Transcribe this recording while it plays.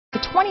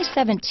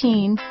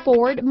2017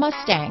 Ford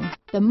Mustang.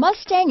 The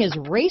Mustang is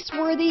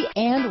race-worthy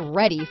and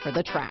ready for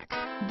the track.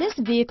 This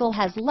vehicle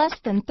has less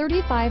than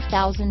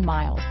 35,000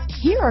 miles.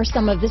 Here are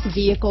some of this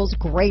vehicle's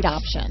great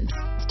options: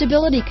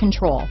 stability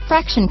control,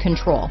 traction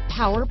control,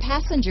 power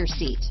passenger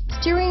seat,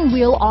 steering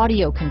wheel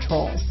audio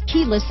controls,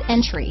 keyless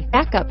entry,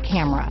 backup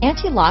camera,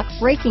 anti-lock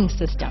braking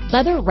system,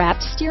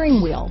 leather-wrapped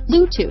steering wheel,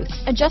 Bluetooth,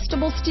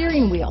 adjustable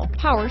steering wheel,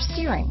 power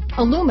steering,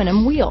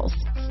 aluminum wheels,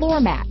 floor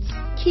mats,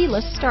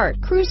 keyless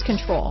start, cruise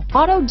control,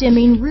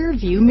 auto-dimming rear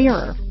view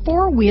mirror,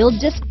 four-wheel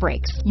disc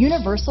brakes,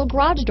 universal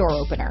garage door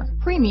opener,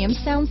 premium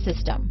sound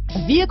system.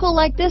 A vehicle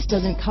like this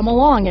doesn't come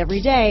along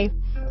every day.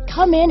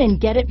 Come in and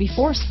get it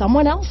before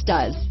someone else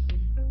does.